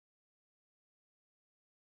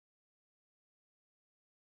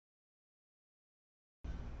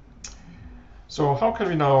So how can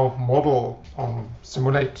we now model or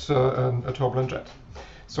simulate a turbulent jet?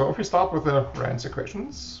 So if we start with the Rand's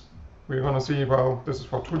equations, we're going to see, well, this is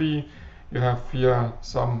for 2D. You have here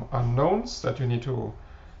some unknowns that you need to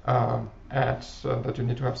add, that you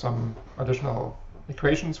need to have some additional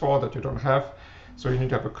equations for that you don't have. So you need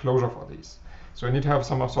to have a closure for these. So you need to have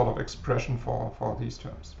some sort of expression for these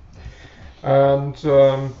terms. And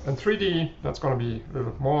in 3D, that's going to be a little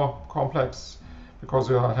bit more complex because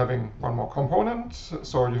you are having one more component.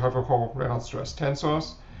 So you have a whole Reynolds stress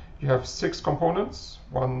tensors. You have 6 components,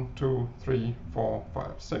 1, 2, 3, 4,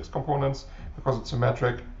 5, 6 components. Because it's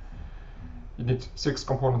symmetric, you need 6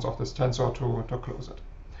 components of this tensor to close it.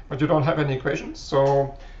 But you don't have any equations,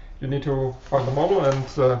 so you need to find the model.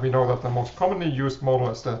 And we know that the most commonly used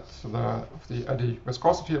model is that the Eddy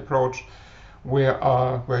Viscosity approach, where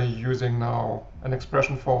we're using now an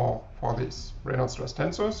expression for these Reynolds stress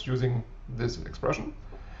tensors using this expression.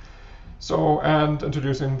 So, and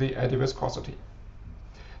introducing the Eddy Viscosity.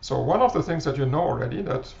 So one of the things that you know already,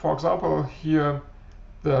 that for example here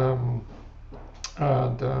the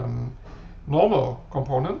normal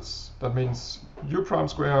components, that means u prime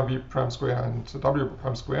square, v prime square, and w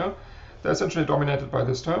prime square, they're essentially dominated by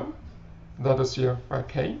this term. That is here by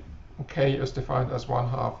k. And k is defined as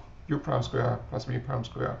 1/2 u prime square plus v prime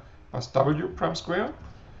square plus w prime square.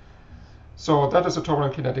 So that is a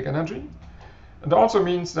turbulent kinetic energy. And it also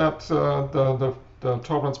means that the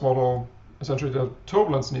turbulence model, essentially the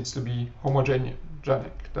turbulence needs to be homogenic.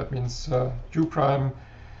 That means u prime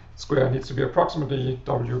square needs to be approximately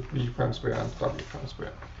w v prime square and w prime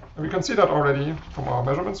square. And we can see that already from our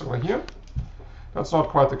measurements over here. That's not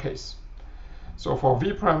quite the case. So for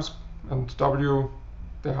v primes and w,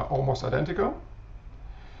 they are almost identical.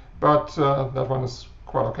 But that one is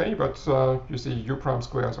quite okay. But you see u prime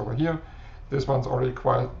squares over here. This one's already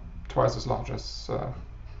quite twice as large as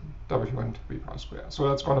w and v prime square. So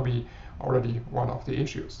that's going to be already one of the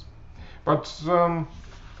issues. But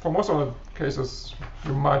for most of the cases,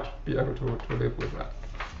 you might be able to live with that.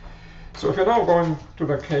 So if you're now going to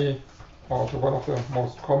the K, or to one of the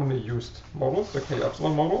most commonly used models, the K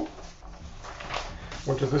Epsilon model,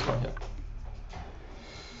 which is this one here.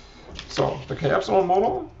 So the K Epsilon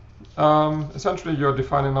model, essentially you're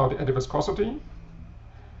defining now the Eddy viscosity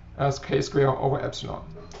as k square over epsilon.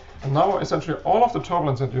 And now essentially all of the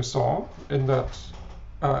turbulence that you saw in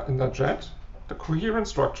that jet, the coherent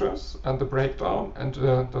structures and the breakdown and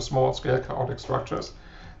the small scale chaotic structures,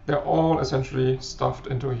 they're all essentially stuffed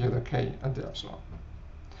into here, the k and the epsilon.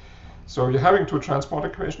 So you're having 2 transport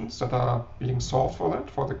equations that are being solved for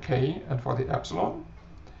that, for the k and for the epsilon.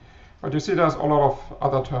 But you see there's a lot of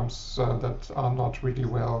other terms that are not really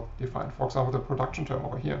well defined. For example, the production term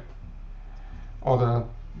over here, or the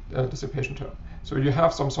dissipation term. So you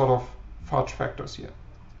have some sort of fudge factors here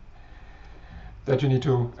that you need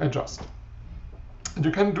to adjust. And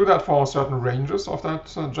you can do that for certain ranges of that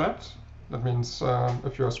jet. That means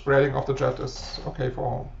if your spreading of the jet is okay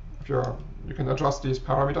you can adjust these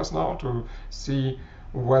parameters now to see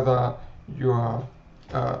whether your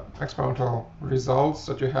experimental results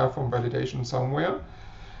that you have from validation somewhere,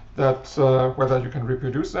 that whether you can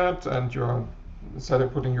reproduce that, and you're setting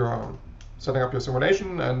up your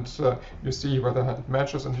simulation, and you see whether it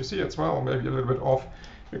matches, and you see it's well maybe a little bit off.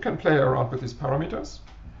 You can play around with these parameters,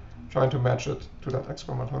 trying to match it to that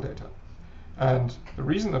experimental data. And the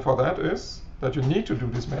reason for that is that you need to do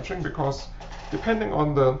this matching because depending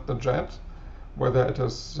on the jet, whether it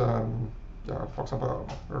is, for example,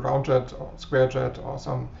 a round jet or square jet or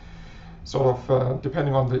some sort of,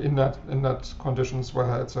 depending on the inlet conditions,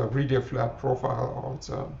 whether it's a really flat profile or it's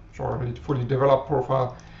a already fully developed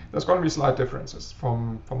profile, there's going to be slight differences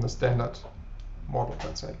from the standard model,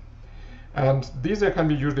 let's say. And these can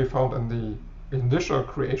be usually found in the initial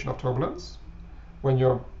creation of turbulence, when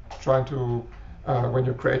you're trying to, when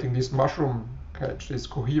you're creating these mushroom cage, these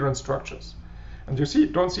coherent structures. And you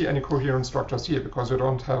don't see any coherent structures here because you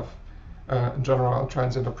don't have, in general, a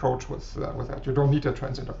transient approach with that. You don't need a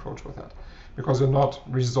transient approach with that because you're not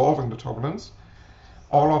resolving the turbulence.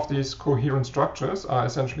 All of these coherent structures are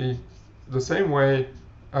essentially the same way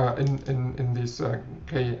in these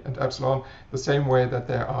k and epsilon, the same way that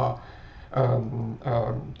there are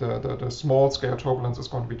the small scale turbulence is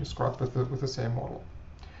going to be described with the same model.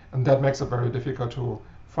 And that makes it very difficult to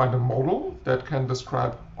find a model that can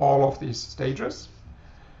describe all of these stages.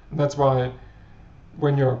 And that's why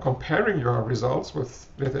when you're comparing your results with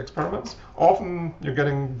experiments, often you're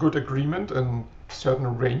getting good agreement in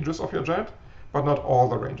certain ranges of your jet, but not all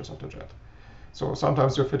the ranges of the jet. So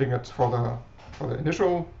sometimes you're fitting it for the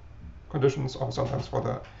initial conditions, or sometimes for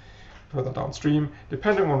the further downstream,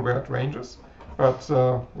 depending on where it ranges. But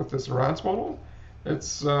with this RANS model,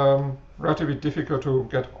 it's relatively difficult to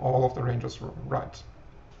get all of the ranges right.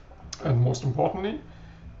 And most importantly,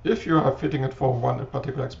 if you are fitting it for one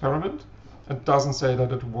particular experiment, it doesn't say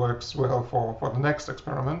that it works well for the next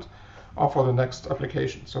experiment or for the next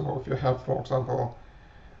application. So if you have, for example,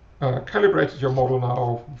 calibrated your model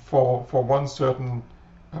now for one certain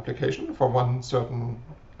application, for one certain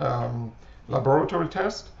laboratory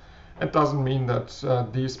test, it doesn't mean that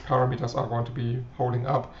these parameters are going to be holding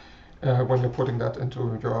up when you're putting that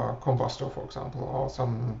into your combustor, for example, or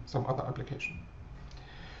some other application.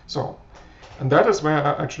 So, and that is where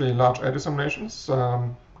actually large eddy simulations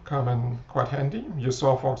come in quite handy. You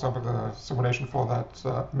saw, for example, the simulation for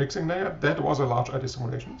that mixing layer. That was a large eddy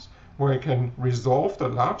simulation where you can resolve the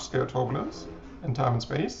large-scale turbulence in time and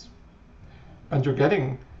space, and you're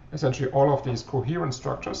getting essentially all of these coherent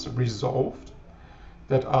structures resolved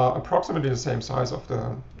that are approximately the same size of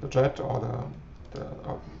the jet, or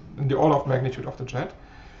in the order of magnitude of the jet.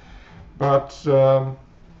 But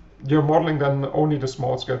you're modeling then only the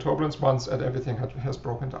small-scale turbulence once everything has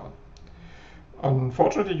broken down.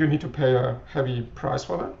 Unfortunately, you need to pay a heavy price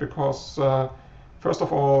for that because, first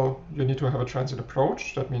of all, you need to have a transient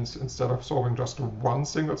approach. That means instead of solving just one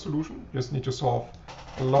single solution, you just need to solve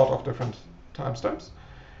a lot of different time steps.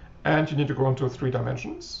 And you need to go into 3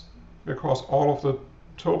 dimensions because all of the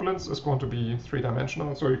turbulence is going to be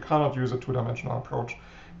 3-dimensional. So you cannot use a 2-dimensional approach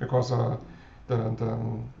because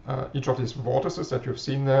each of these vortices that you've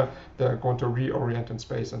seen there, they're going to reorient in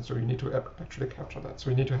space, and so you need to actually capture that.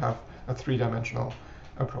 So you need to have a 3-dimensional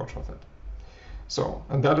approach with it. So,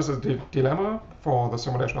 and that is a dilemma for the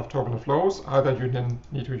simulation of turbulent flows. Either you then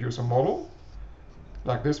need to use a model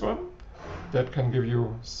like this one that can give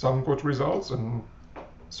you some good results in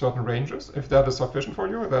certain ranges. If that is sufficient for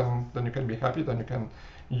you, then you can be happy, then you can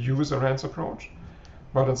use a RANS approach.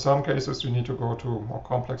 But in some cases, you need to go to more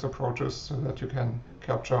complex approaches so that you can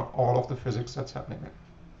capture all of the physics that's happening there.